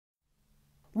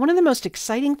One of the most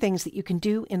exciting things that you can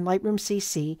do in Lightroom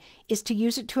CC is to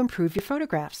use it to improve your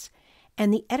photographs.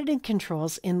 And the editing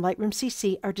controls in Lightroom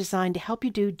CC are designed to help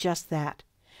you do just that.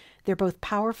 They're both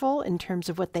powerful in terms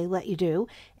of what they let you do,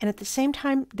 and at the same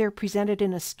time, they're presented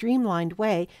in a streamlined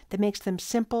way that makes them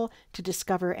simple to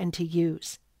discover and to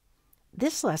use.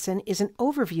 This lesson is an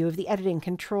overview of the editing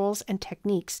controls and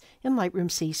techniques in Lightroom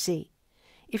CC.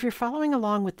 If you're following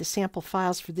along with the sample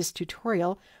files for this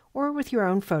tutorial or with your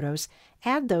own photos,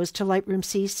 add those to Lightroom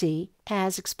CC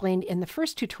as explained in the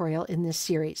first tutorial in this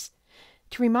series.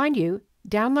 To remind you,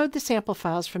 download the sample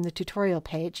files from the tutorial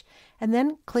page and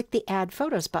then click the Add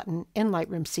Photos button in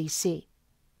Lightroom CC.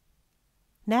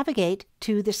 Navigate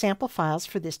to the sample files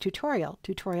for this tutorial,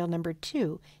 tutorial number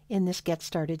 2 in this Get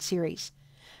Started series.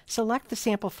 Select the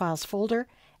sample files folder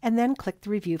and then click the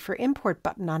Review for Import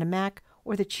button on a Mac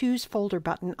or the Choose Folder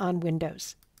button on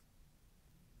Windows.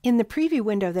 In the preview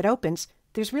window that opens,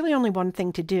 there's really only one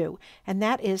thing to do, and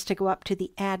that is to go up to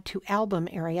the Add to Album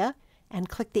area and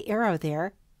click the arrow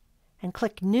there and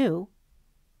click New,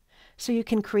 so you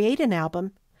can create an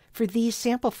album for these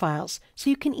sample files so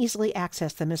you can easily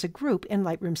access them as a group in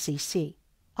Lightroom CC.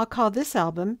 I'll call this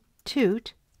album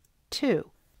Toot 2,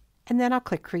 and then I'll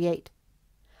click Create.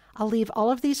 I'll leave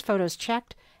all of these photos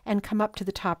checked and come up to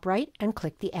the top right and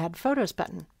click the Add Photos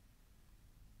button.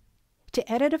 To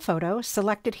edit a photo,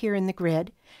 select it here in the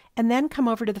grid, and then come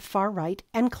over to the far right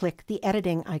and click the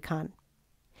Editing icon.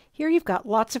 Here you've got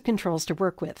lots of controls to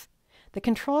work with. The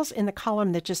controls in the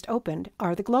column that just opened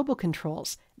are the global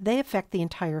controls. They affect the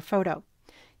entire photo.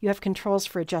 You have controls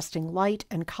for adjusting light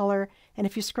and color, and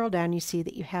if you scroll down you see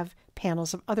that you have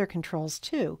panels of other controls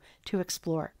too to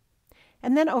explore.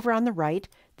 And then over on the right,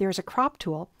 there's a crop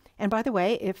tool. And by the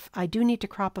way, if I do need to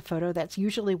crop a photo, that's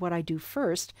usually what I do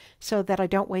first so that I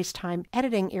don't waste time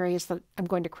editing areas that I'm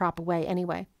going to crop away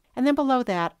anyway. And then below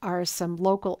that are some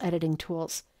local editing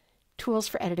tools, tools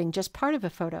for editing just part of a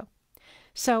photo.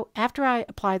 So after I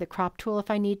apply the crop tool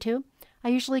if I need to, I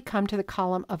usually come to the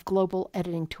column of global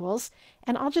editing tools,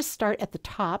 and I'll just start at the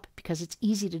top because it's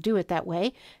easy to do it that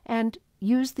way, and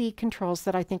use the controls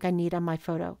that I think I need on my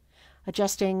photo,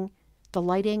 adjusting the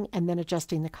lighting and then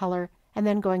adjusting the color, and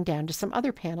then going down to some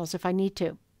other panels if I need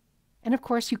to. And of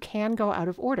course you can go out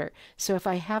of order. So if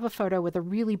I have a photo with a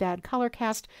really bad color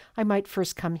cast, I might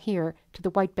first come here to the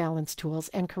white balance tools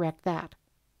and correct that.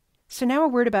 So now a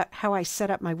word about how I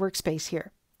set up my workspace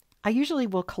here. I usually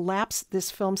will collapse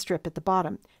this film strip at the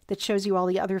bottom that shows you all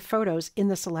the other photos in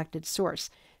the selected source.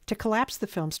 To collapse the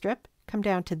film strip, come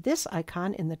down to this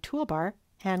icon in the toolbar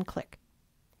and click.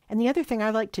 And the other thing I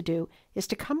like to do is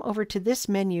to come over to this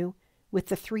menu with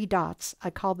the 3 dots. I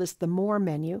call this the More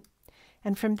menu.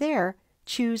 And from there,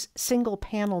 choose Single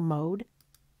Panel Mode.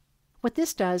 What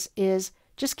this does is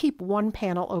just keep one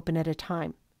panel open at a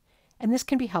time. And this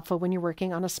can be helpful when you're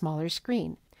working on a smaller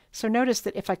screen. So notice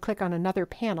that if I click on another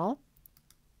panel,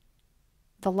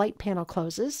 the light panel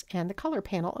closes and the color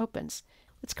panel opens.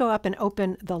 Let's go up and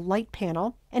open the light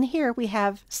panel, and here we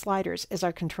have sliders as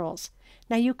our controls.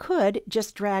 Now you could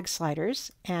just drag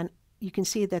sliders and you can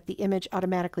see that the image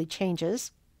automatically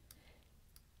changes.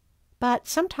 But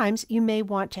sometimes you may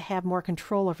want to have more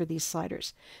control over these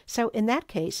sliders. So in that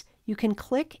case, you can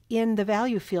click in the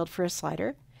value field for a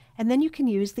slider, and then you can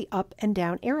use the up and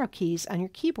down arrow keys on your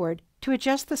keyboard to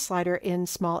adjust the slider in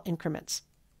small increments.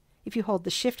 If you hold the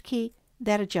Shift key,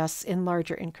 that adjusts in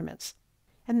larger increments.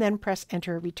 And then press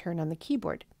Enter or Return on the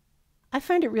keyboard. I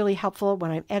find it really helpful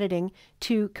when I'm editing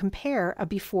to compare a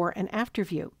before and after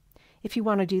view. If you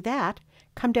want to do that,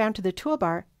 come down to the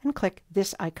toolbar and click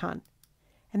this icon.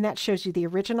 And that shows you the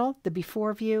original, the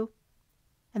before view,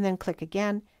 and then click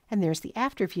again, and there's the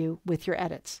after view with your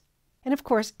edits. And of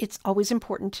course, it's always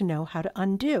important to know how to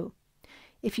undo.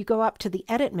 If you go up to the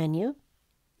Edit menu,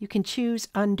 you can choose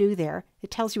Undo there. It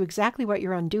tells you exactly what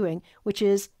you're undoing, which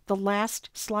is the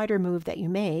last slider move that you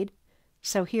made.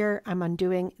 So here I'm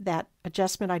undoing that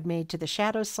adjustment I'd made to the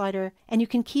shadow slider, and you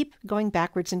can keep going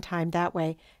backwards in time that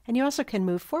way, and you also can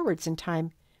move forwards in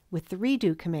time with the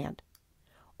Redo command.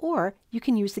 Or you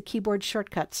can use the keyboard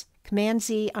shortcuts,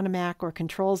 Command-Z on a Mac or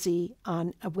Control-Z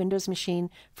on a Windows machine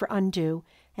for undo,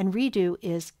 and Redo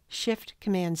is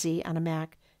Shift-Command-Z on a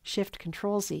Mac,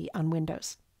 Shift-Control-Z on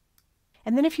Windows.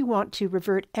 And then if you want to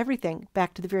revert everything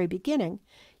back to the very beginning,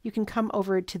 you can come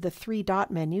over to the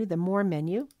 3-dot menu, the More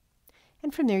menu,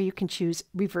 and from there you can choose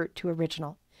Revert to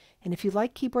Original. And if you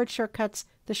like keyboard shortcuts,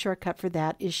 the shortcut for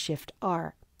that is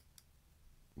Shift-R.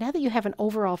 Now that you have an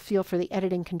overall feel for the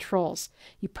editing controls,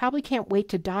 you probably can't wait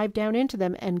to dive down into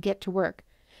them and get to work.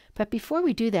 But before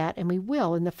we do that, and we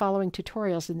will in the following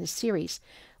tutorials in this series,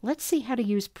 let's see how to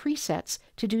use presets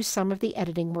to do some of the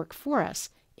editing work for us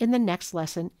in the next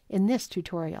lesson in this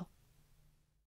tutorial.